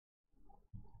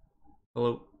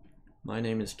Hello, my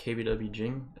name is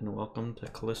kbwJing, and welcome to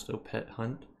Callisto Pet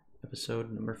Hunt,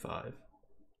 episode number 5.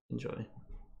 Enjoy.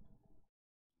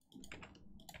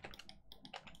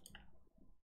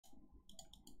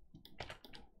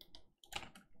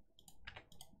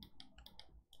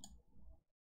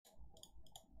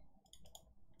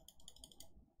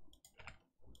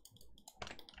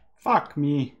 Fuck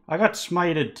me. I got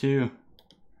smited too.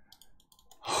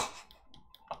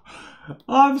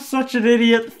 I'm such an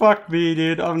idiot. Fuck me,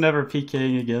 dude. I'm never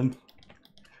PKing again.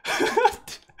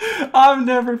 I'm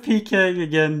never PKing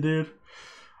again, dude.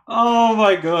 Oh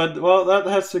my god. Well, that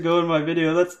has to go in my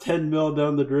video. That's 10 mil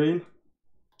down the drain.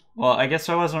 Well, I guess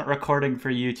I wasn't recording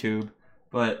for YouTube,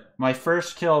 but my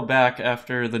first kill back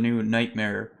after the new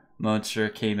Nightmare monster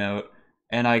came out,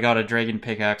 and I got a dragon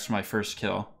pickaxe my first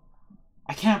kill.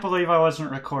 I can't believe I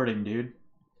wasn't recording, dude.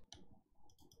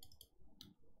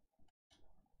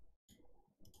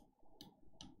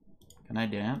 Can I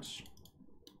dance?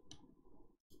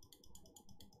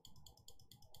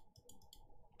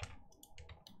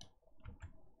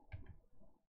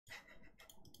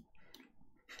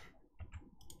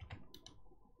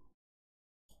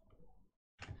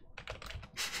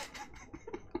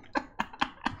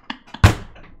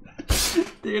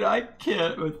 Dude, I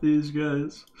can't with these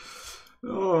guys.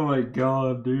 Oh my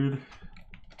god, dude.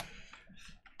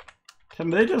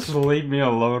 Can they just leave me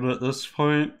alone at this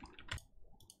point?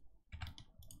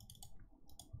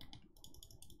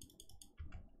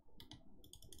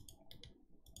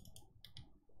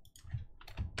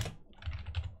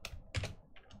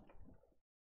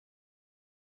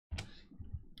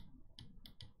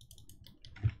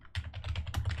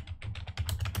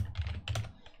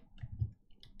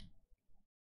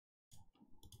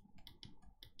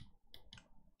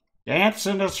 Dance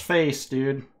in his face,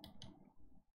 dude.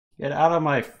 Get out of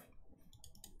my...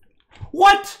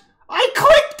 What? I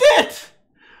clicked it!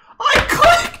 I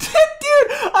clicked it,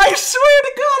 dude! I swear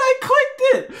to God, I clicked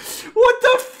it! What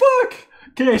the fuck?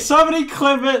 Okay, somebody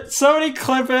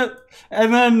clip it,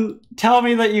 and then tell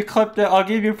me that you clipped it. I'll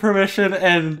give you permission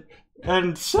and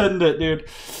send it, dude.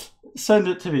 Send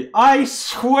it to me. I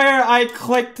swear I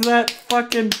clicked that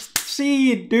fucking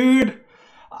seed, dude.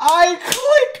 I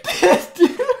clicked it,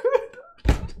 dude.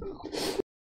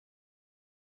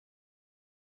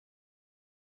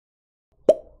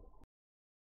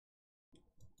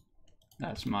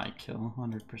 That's my kill,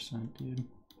 100%, dude.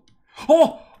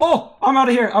 Oh! I'm out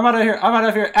of here.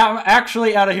 I'm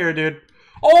actually out of here, dude.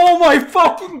 Oh my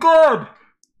fucking god!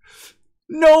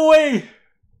 No way!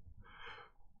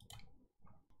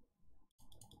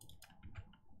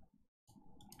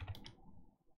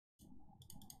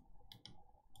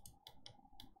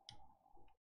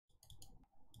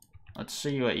 Let's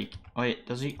see what he... Wait,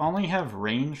 does he only have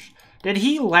range? Did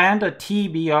he land a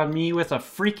TB on me with a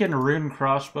freaking rune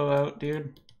crossbow out,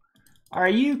 dude? Are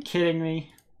you kidding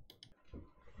me?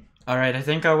 Alright, I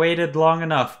think I waited long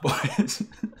enough, boys.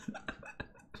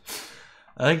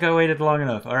 I think I waited long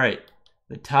enough. Alright,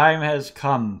 the time has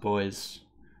come, boys.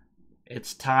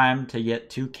 It's time to get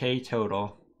 2K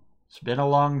total. It's been a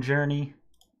long journey.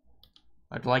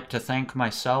 I'd like to thank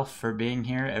myself for being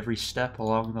here every step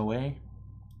along the way.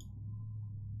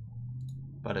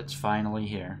 But it's finally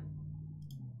here.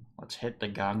 Let's hit the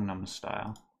Gangnam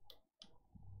Style.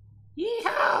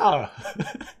 Yeehaw!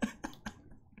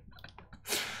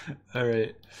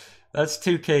 Alright. That's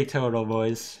 2K total,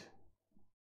 boys.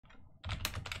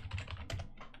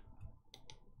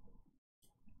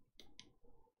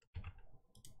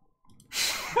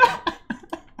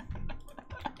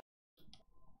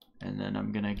 And then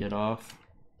I'm gonna get off.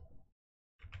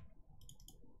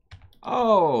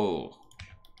 Oh!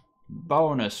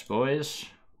 Bonus, boys.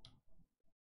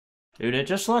 Dude, it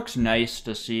just looks nice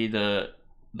to see the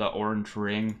orange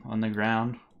ring on the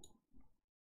ground.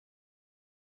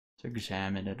 Let's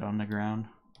examine it on the ground.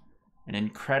 An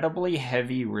incredibly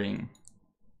heavy ring.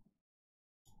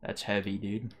 That's heavy,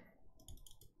 dude.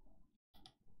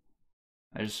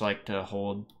 I just like to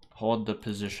hold the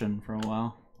position for a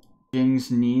while.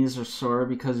 Jing's knees are sore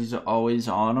because he's always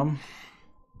on them.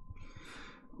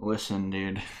 Listen,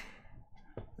 dude.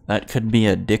 That could be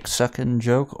a dick-sucking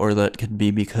joke, or that could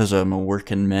be because I'm a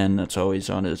working man that's always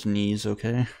on his knees,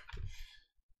 okay?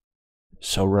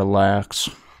 So relax.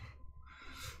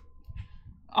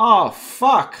 Oh,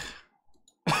 fuck!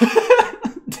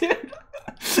 Dude.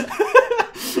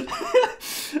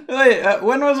 Wait,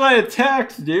 when was I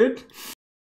attacked, dude?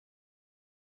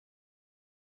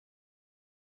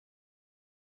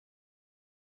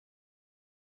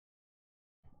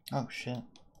 Oh, shit.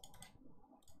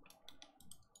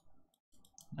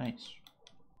 Nice.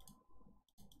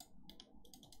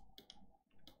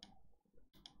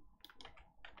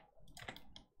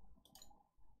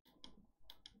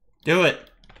 Do it.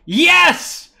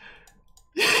 Yes!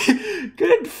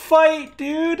 Good fight,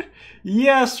 dude.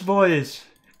 Yes, boys.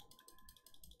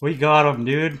 We got him,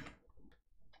 dude.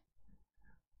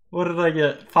 What did I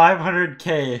get?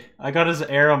 500k. I got his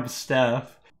Aram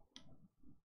staff.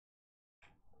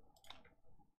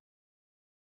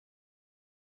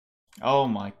 Oh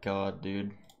my god,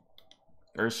 dude.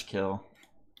 First kill.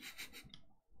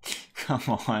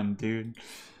 Come on, dude.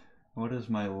 What is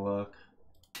my luck?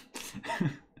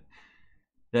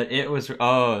 That it was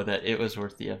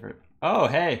worth the effort. Oh,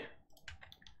 hey.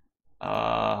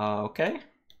 Okay.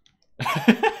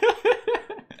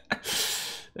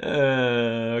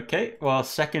 Okay. Well,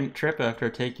 second trip after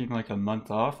taking like a month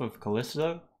off of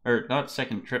Callisto. Or not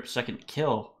second trip, second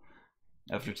kill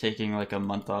after taking like a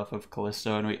month off of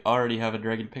Callisto, and we already have a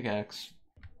dragon pickaxe.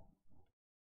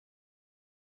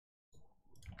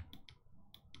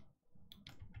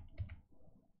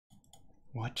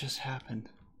 What just happened?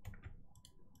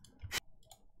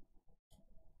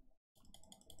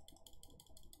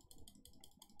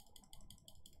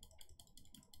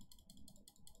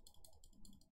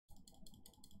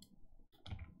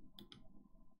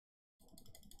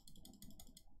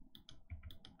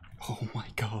 Oh my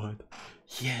god.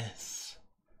 Yes.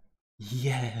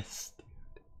 Yes,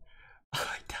 dude.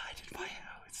 I died in my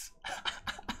house.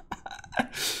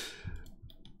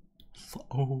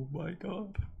 Oh my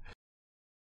god.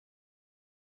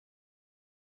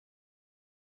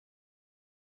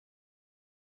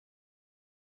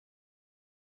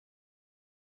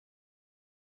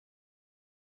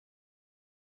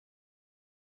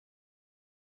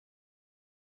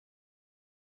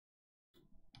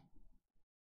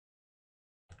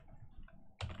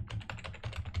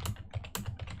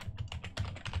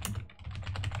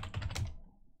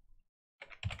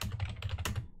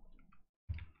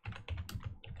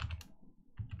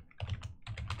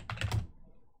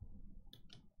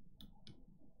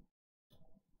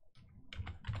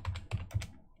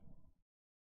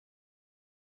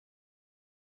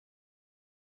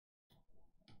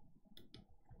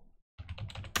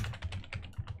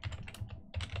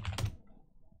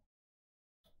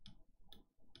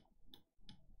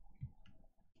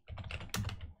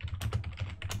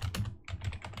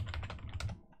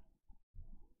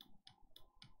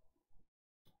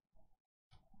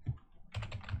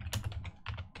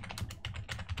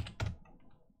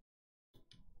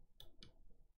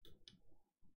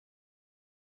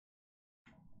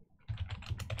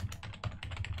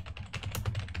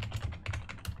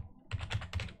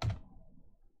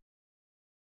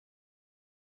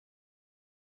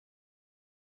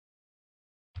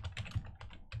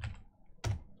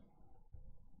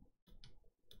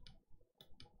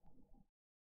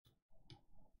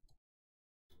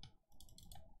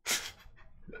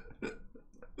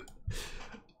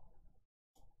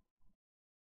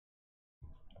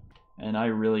 And I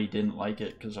really didn't like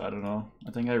it because I don't know.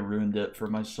 I think I ruined it for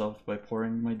myself by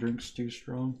pouring my drinks too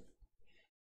strong.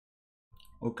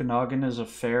 Okanagan is a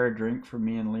fair drink for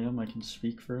me and Liam. I can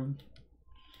speak for him.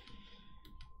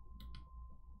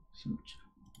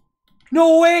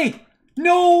 No way!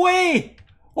 No way!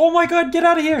 Oh my god, get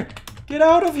out of here! Get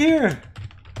out of here!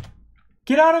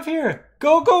 Get out of here!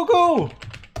 Go, go, go!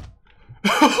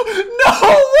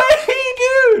 No way,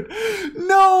 dude!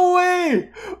 No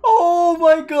way! Oh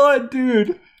my god,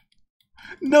 dude!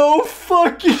 No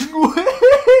fucking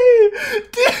way!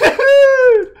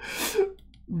 Dude!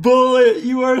 Bullet,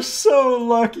 you are so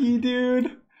lucky,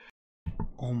 dude!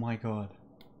 Oh my god.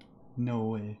 No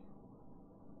way.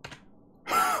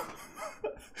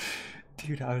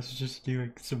 Dude, I was just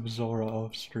doing some Zora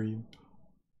off stream.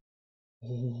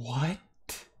 What?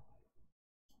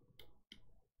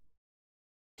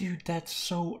 Dude, that's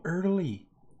so early.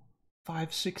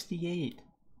 568.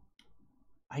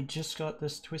 I just got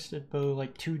this twisted bow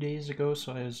like 2 days ago,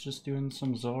 so I was just doing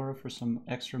some Zora for some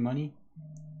extra money.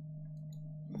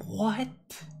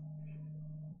 What?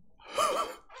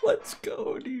 Let's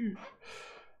go, dude.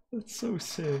 That's so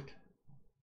sick.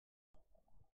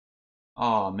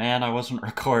 Oh man, I wasn't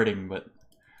recording, but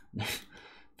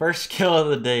first kill of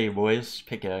the day, boys.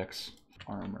 Pickaxe.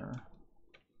 Armor.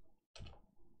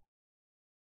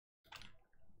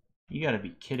 You gotta be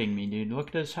kidding me, dude. Look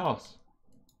at his health.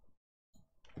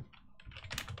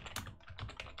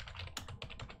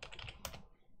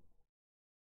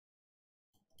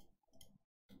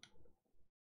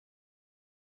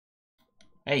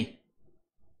 Hey.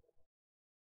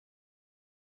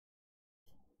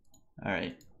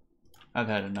 Alright. I've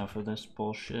had enough of this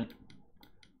bullshit.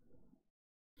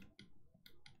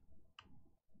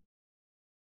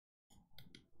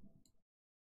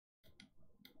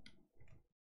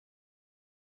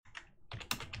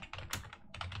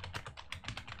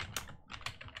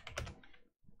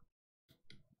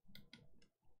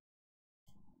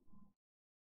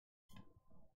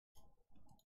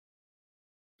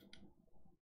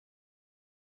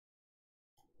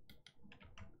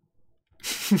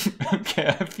 Okay,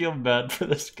 I feel bad for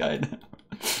this guy now.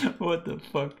 What the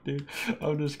fuck, dude?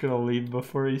 I'm just gonna leave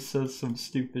before he says some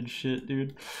stupid shit,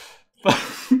 dude.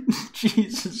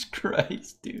 Jesus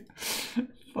Christ, dude.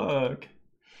 Fuck.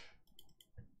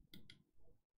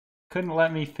 Couldn't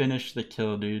let me finish the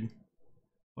kill, dude.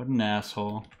 What an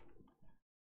asshole.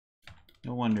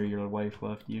 No wonder your wife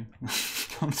left you.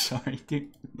 I'm sorry,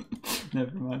 dude.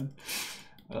 Never mind.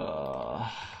 Oh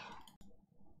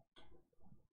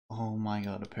my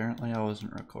god, apparently I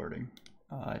wasn't recording.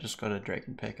 I just got a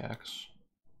dragon pickaxe.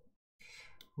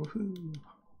 Woohoo!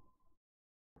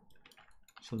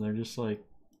 So they're just like,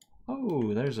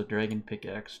 oh, there's a dragon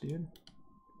pickaxe, dude.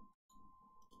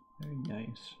 Very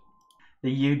nice.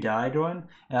 The you died one?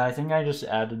 Yeah, I think I just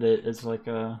added it as like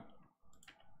a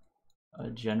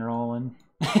general one.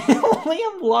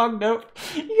 Liam logged out.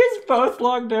 You guys both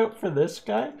logged out for this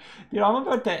guy? Dude, I'm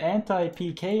about to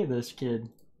anti-PK this kid.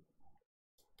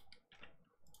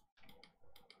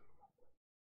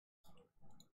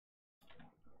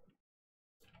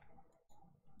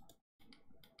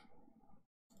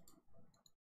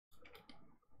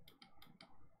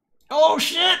 Oh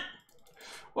shit!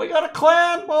 We got a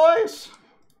clan, boys!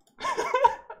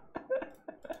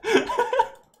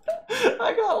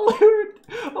 I got lured!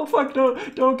 Oh fuck,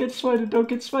 don't get smited, don't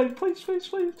get smited, please, please,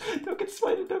 please. Don't get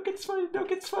smited, don't get smited, don't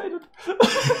get smited.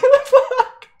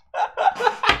 Fuck!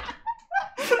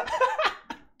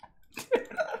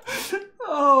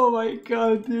 Oh my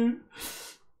god, dude.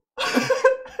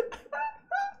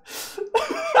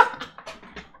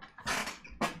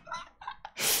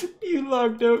 You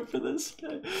logged out for this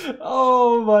guy.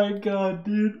 Oh my god,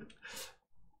 dude.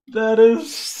 That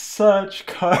is such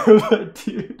karma,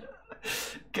 dude.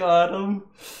 Got him.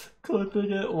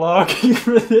 Clipping it, logging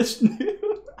for this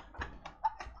new.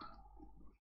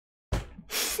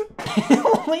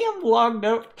 Liam logged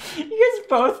out. You guys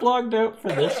both logged out for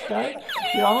this guy?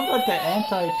 Dude, I'm about to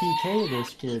anti-PK this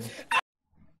kid. It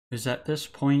was at this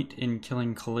point in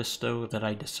killing Callisto that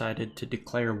I decided to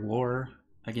declare war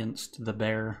against the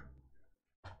bear.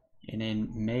 And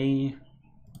in May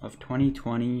of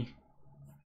 2020,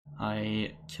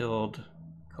 I killed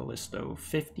Callisto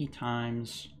 50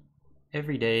 times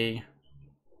every day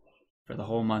for the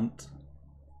whole month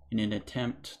in an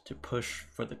attempt to push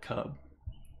for the cub.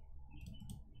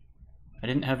 I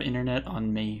didn't have internet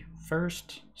on May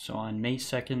 1st, so on May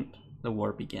 2nd, the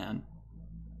war began.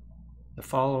 The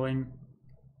following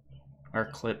are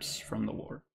clips from the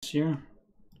war. This year,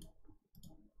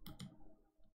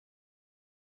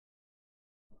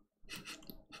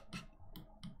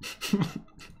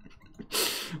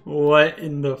 what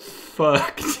in the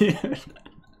fuck, dude?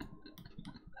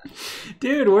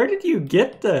 Dude, where did you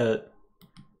get that?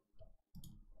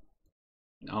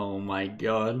 Oh my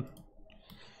god.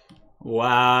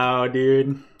 Wow,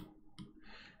 dude.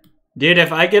 Dude,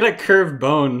 if I get a curved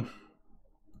bone,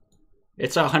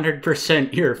 it's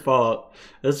 100% your fault.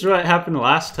 This is what happened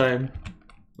last time.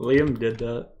 Liam did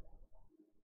that.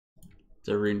 It's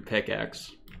a rune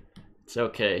pickaxe. It's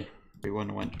okay.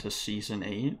 Everyone went to season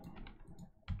 8.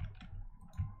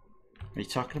 Are you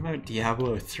talking about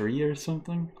Diablo 3 or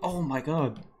something? Oh my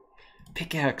god.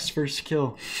 Pickaxe, first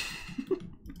kill.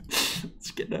 Let's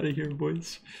get out of here,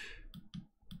 boys.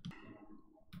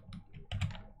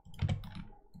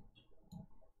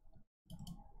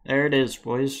 There it is,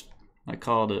 boys. I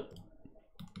called it.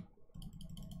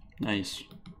 Nice.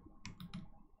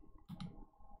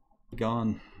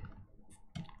 Gone.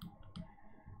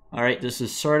 Alright, this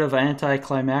is sort of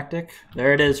anticlimactic.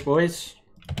 There it is, boys.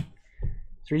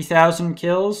 3,000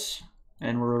 kills,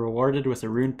 and we're rewarded with a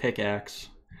rune pickaxe.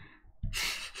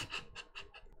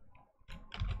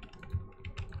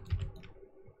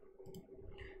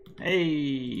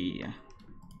 Hey!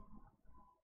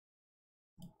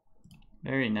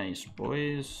 Very nice,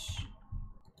 boys.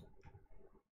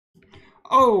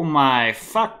 Oh my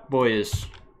fuck, boys.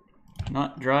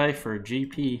 Not dry for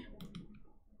GP.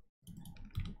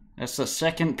 That's the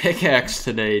second pickaxe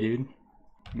today, dude.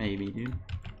 Maybe, dude.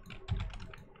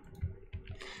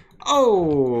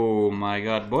 Oh my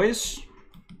god, boys.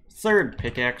 Third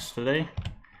pickaxe today.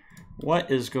 What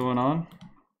is going on?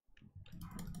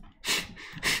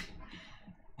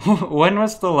 When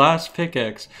was the last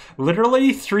pickaxe?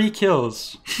 Literally 3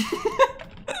 kills.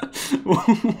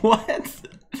 What?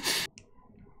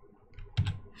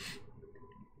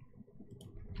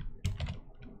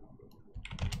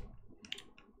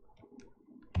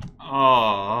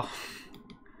 Aww.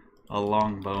 A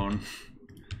long bone.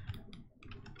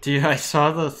 Dude, I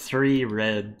saw the 3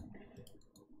 red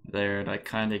there and I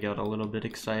kinda got a little bit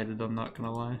excited, I'm not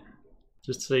gonna lie.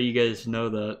 Just so you guys know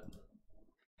that.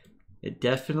 It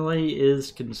definitely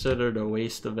is considered a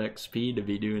waste of XP to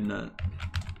be doing that.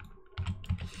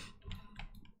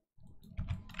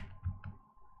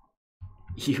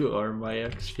 You are my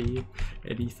XP.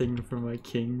 Anything for my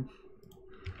king.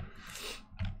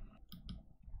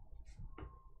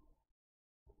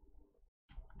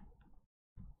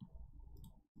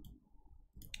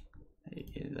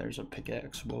 Hey, there's a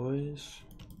pickaxe, boys.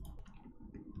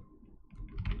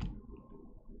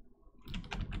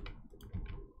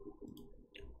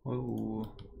 Whoa.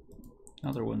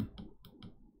 Another one.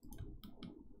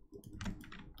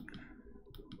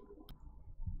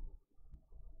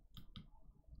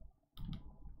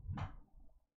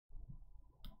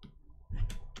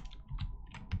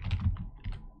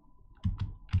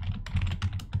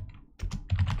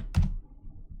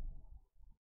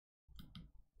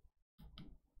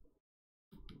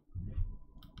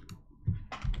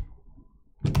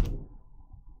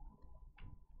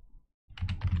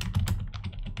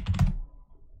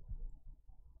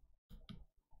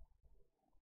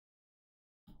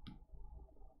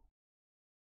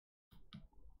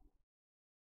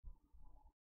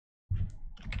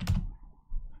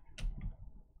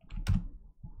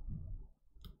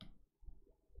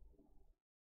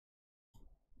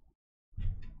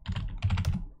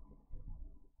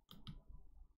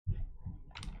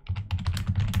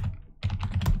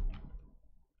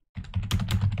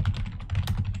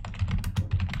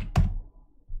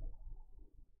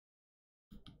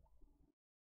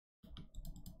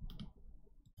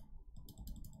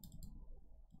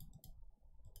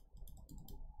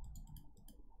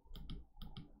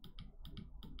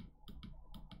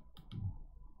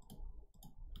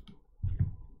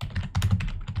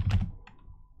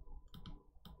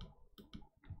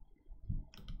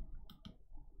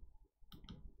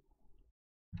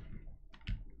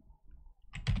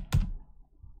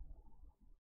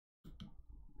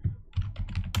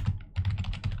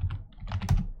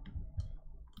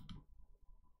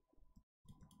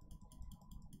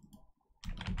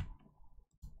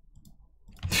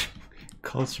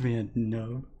 Calls me a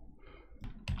no.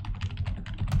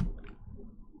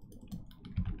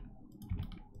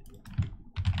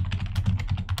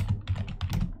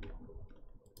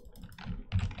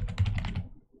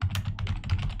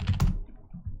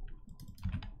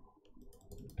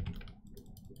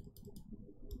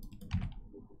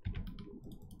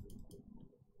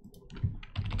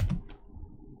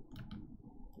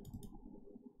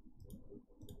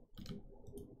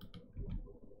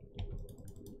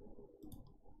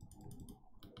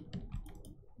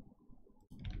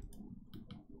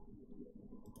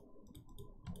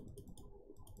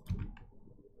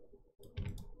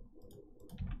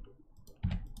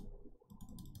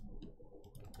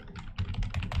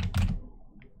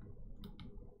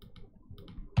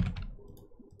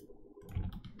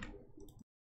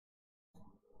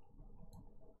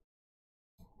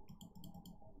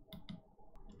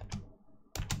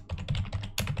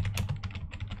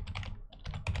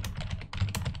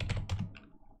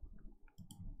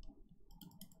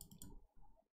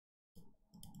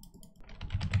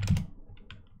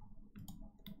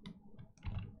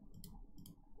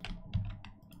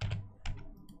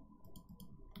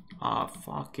 Ah,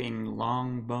 fucking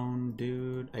long bone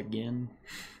dude again.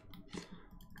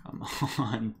 Come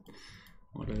on.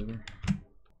 Whatever.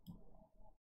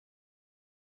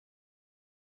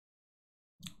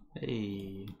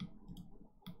 Hey.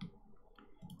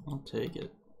 I'll take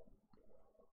it.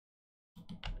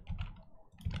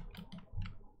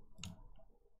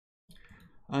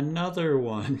 Another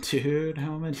one, dude.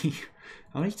 How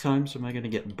many times am I gonna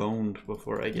get boned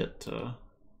before I get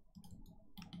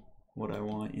what I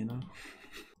want, you know?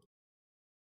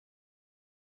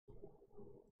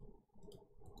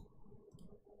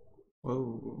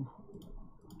 Whoa.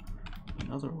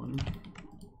 Another one.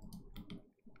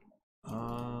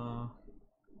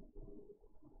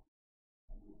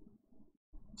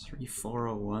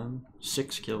 3401.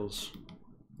 6 kills.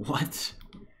 What?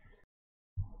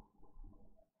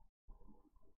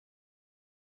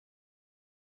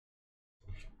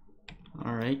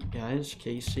 Alright, guys.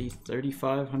 KC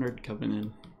 3500 coming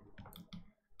in.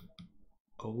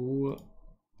 Oh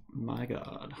my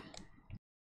god.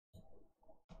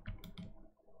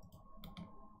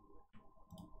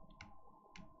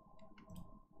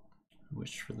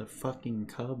 Wish for the fucking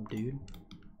cub, dude.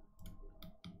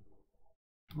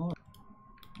 Oh.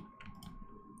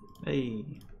 Hey.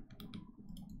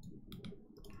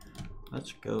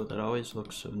 Let's go. That always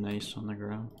looks so nice on the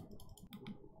ground.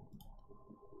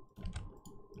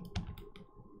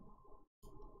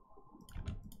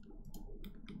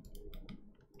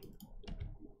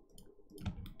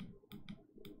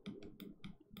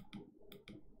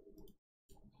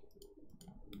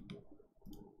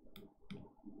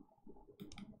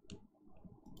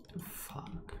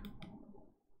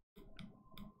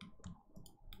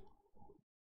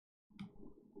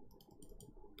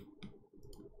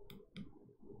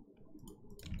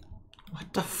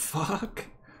 What the fuck?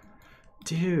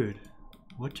 Dude,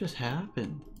 what just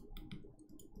happened?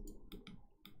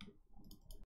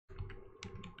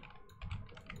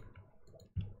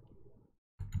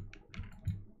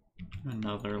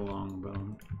 Another long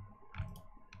bone.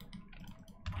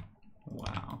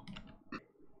 Wow.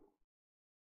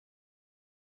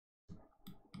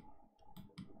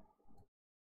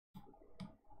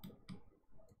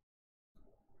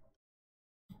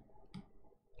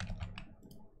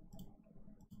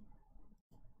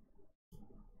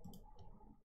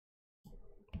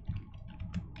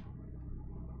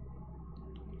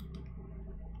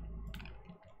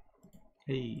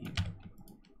 Hey.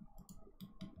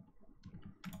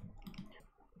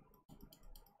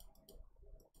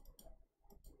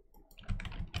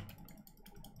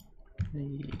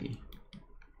 Hey.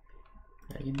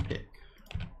 Dragon pick.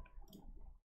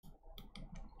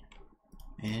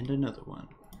 And another one.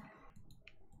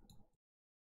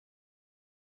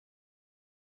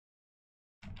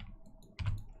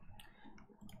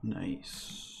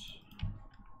 Nice.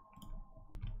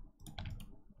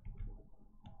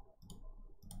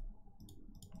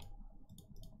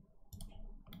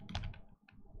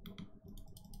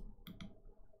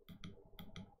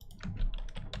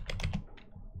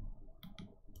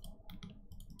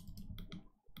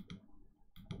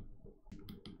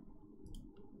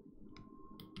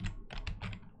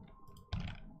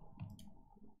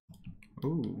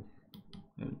 Ooh,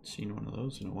 I haven't seen one of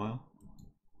those in a while.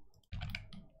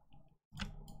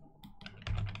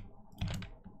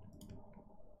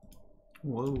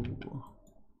 Whoa.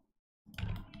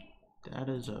 That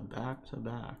is a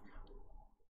back-to-back.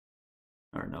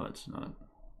 Or no, it's not.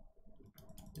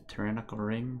 The tyrannical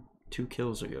ring, 2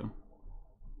 kills ago.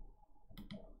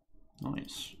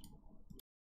 Nice.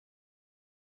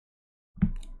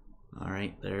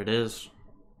 Alright, there it is.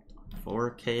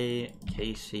 4K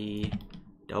KC,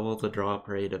 double the drop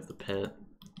rate of the pet,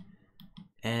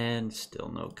 and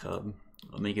still no cub.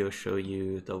 Let me go show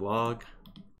you the log.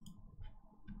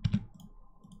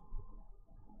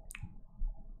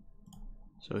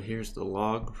 So here's the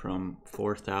log from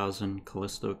 4,000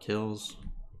 Callisto kills,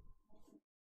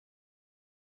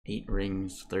 8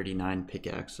 rings, 39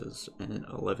 pickaxes, and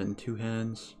 11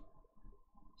 two-hands.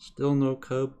 Still no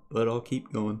cub, but I'll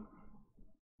keep going.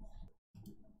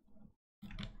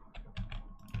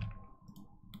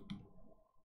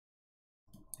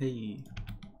 Hey.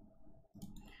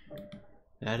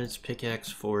 That is pickaxe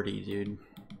 40, dude.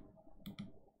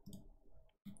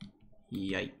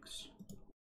 Yikes.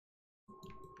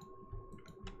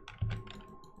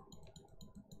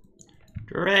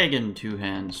 Dragon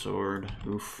two-hand sword.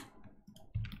 Oof.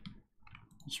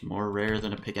 It's more rare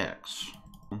than a pickaxe.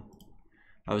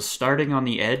 I was starting on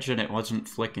the edge and it wasn't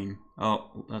flicking.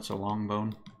 Oh, that's a long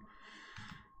bone.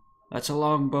 That's a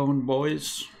long bone,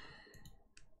 boys.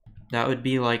 That would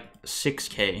be like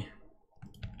 6K.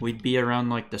 We'd be around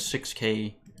like the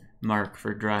 6K mark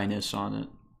for dryness on it.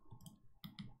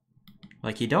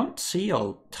 Like, you don't see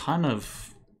a ton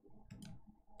of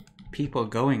people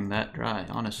going that dry,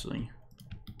 honestly.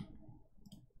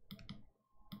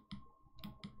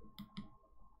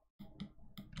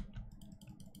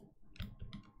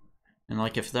 And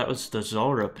like, if that was the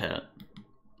Zora pet,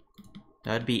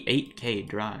 that'd be 8K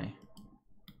dry.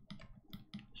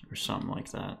 Or something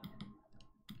like that.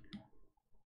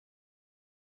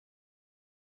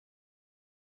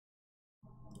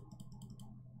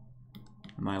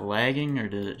 Am I lagging, or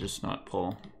did it just not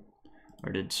pull?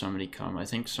 Or did somebody come? I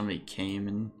think somebody came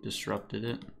and disrupted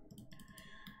it.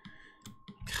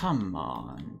 Come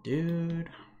on,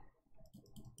 dude.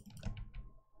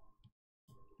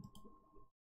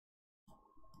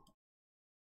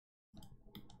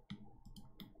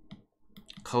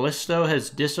 Callisto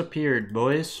has disappeared,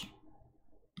 boys.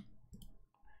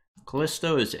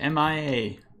 Callisto is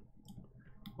MIA.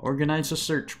 Organize a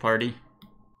search party.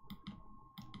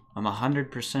 I'm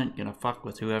 100% gonna fuck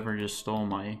with whoever just stole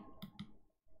my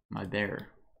bear.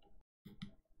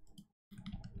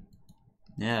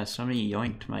 Yeah, somebody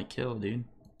yoinked my kill, dude.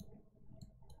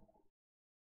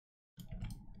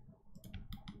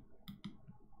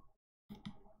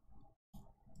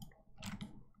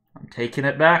 I'm taking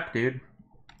it back, dude.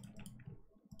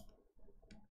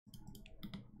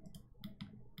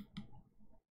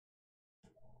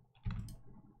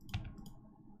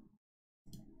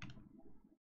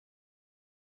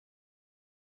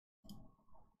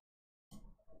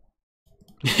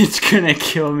 It's gonna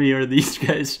kill me, or these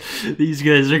guys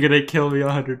are gonna kill me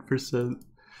 100%.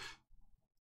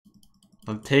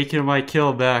 I'm taking my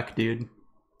kill back, dude.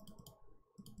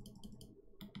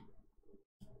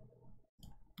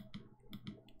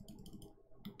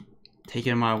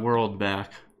 Taking my world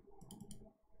back.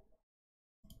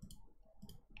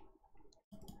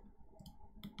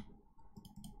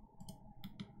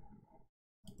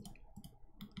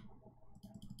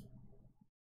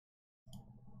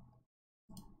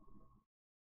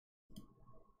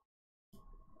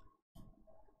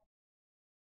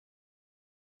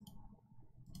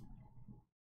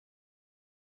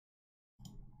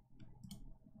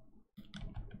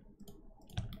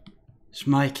 It's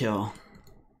my kill.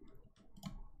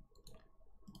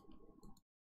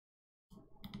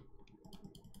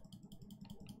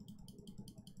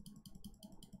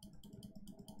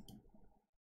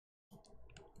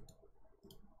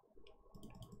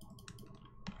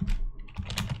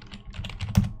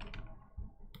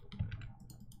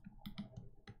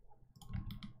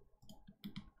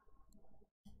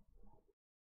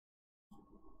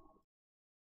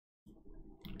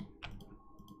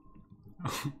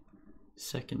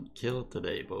 Second kill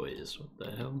today, boys. What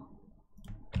the hell?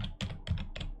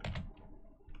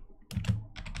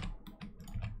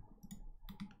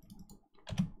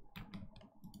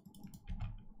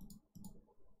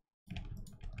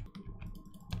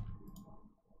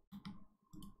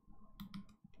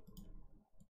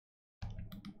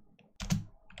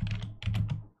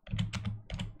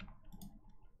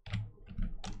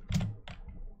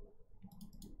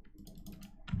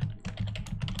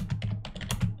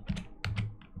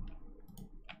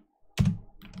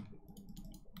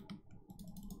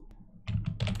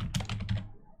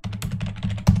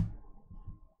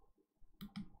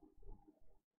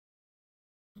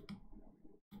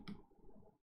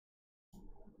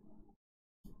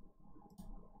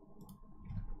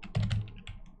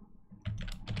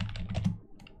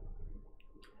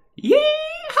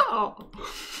 Yeehaw!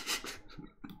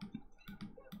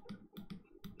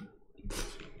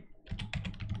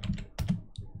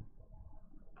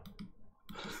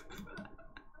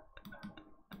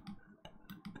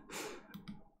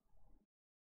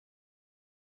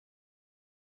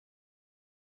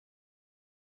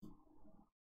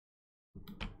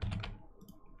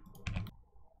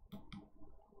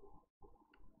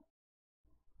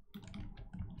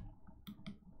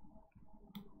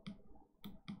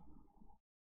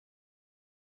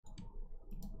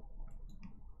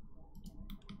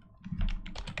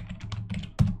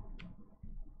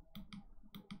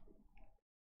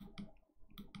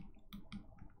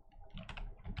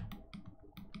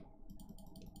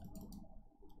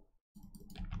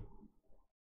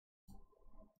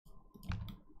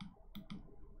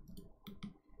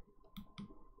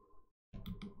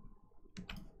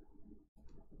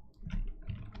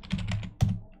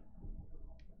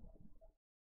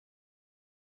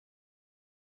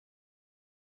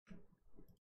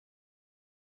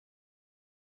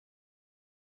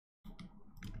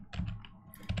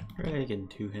 Dragon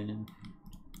two-hand.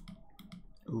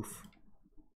 Oof.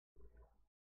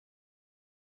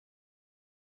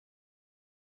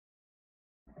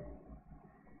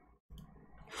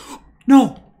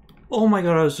 No! Oh my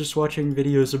god, I was just watching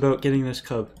videos about getting this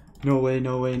cub. No way,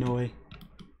 no way, no way.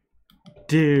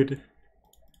 Dude.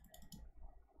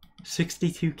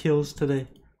 62 kills today.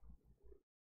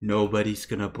 Nobody's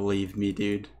gonna believe me,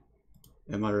 dude.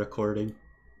 Am I recording?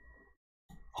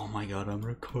 Oh my god, I'm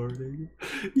recording.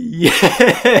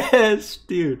 Yes,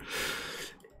 dude.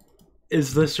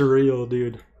 Is this real,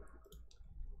 dude?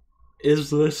 Is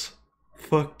this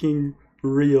fucking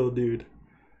real, dude?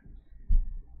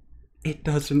 It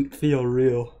doesn't feel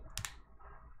real.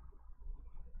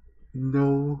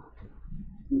 No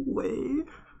way.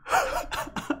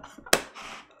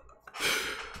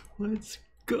 Let's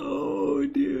go,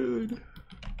 dude.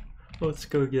 Let's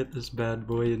go get this bad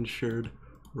boy insured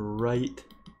right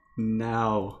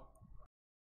now.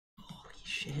 Holy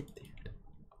shit, dude.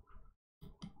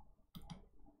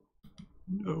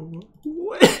 No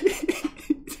way.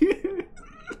 Dude.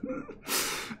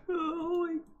 Oh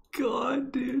my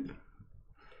god, dude.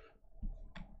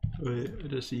 Wait, I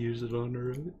just used it on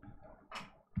her, right?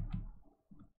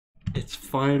 It's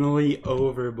finally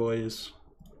over, boys.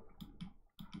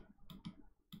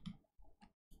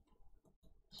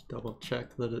 Just double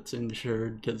check that it's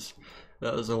insured, because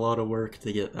that was a lot of work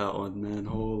to get that one, man.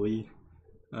 Holy.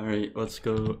 Alright, let's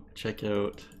go check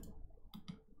out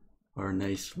our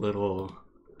nice little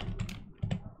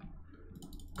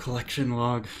collection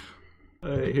log.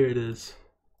 Alright, here it is.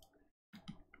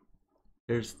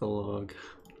 Here's the log.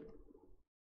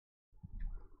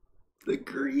 The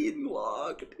green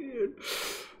log, dude.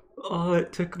 Oh,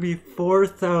 it took me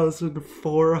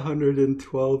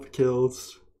 4,412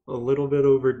 kills. A little bit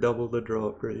over double the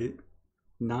drop rate.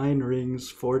 9 rings,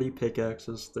 40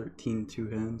 pickaxes, 13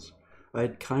 two-hands.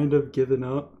 I'd kind of given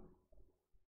up,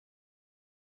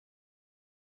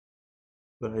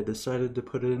 but I decided to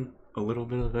put in a little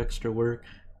bit of extra work.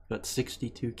 Got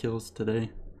 62 kills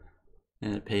today,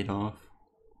 and it paid off.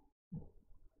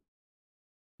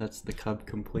 That's the cub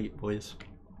complete, boys.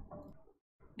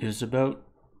 It was about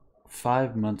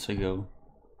 5 months ago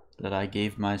that I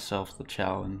gave myself the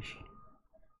challenge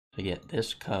to get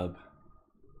this cub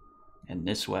and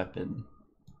this weapon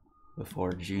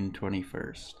before June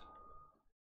 21st.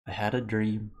 I had a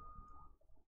dream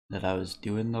that I was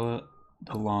doing the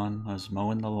lawn, I was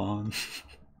mowing the lawn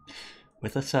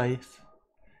with a scythe.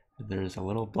 There's a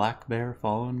little black bear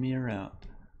following me around.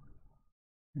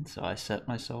 And so I set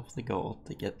myself the goal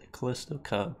to get the Callisto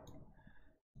Cub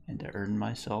and to earn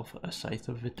myself a Scythe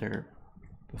of Vitur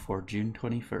before June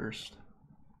 21st,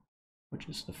 which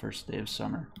is the first day of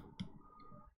summer.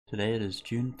 Today it is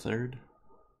June 3rd,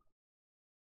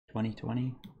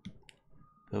 2020,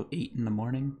 about 8 in the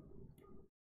morning,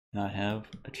 and I have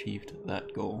achieved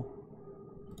that goal.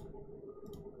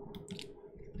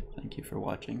 Thank you for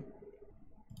watching.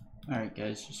 Alright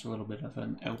guys, just a little bit of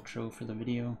an outro for the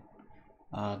video.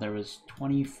 There was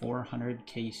 2400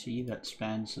 KC that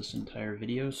spans this entire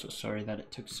video, so sorry that it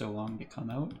took so long to come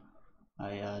out.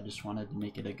 I just wanted to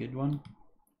make it a good one.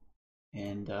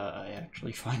 And I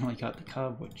actually finally got the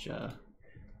cub, which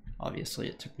obviously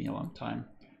it took me a long time.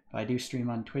 I do stream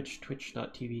on Twitch,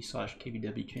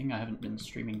 twitch.tv/kbwJing. I haven't been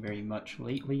streaming very much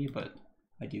lately, but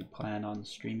I do plan on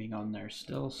streaming on there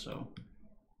still, so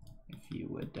if you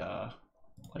would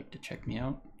like to check me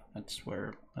out, that's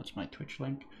my Twitch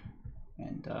link.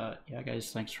 And yeah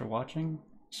guys, thanks for watching,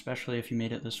 especially if you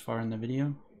made it this far in the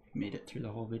video, if you made it through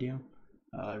the whole video.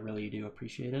 I really do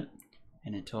appreciate it.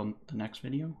 And until the next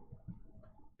video,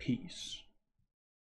 peace.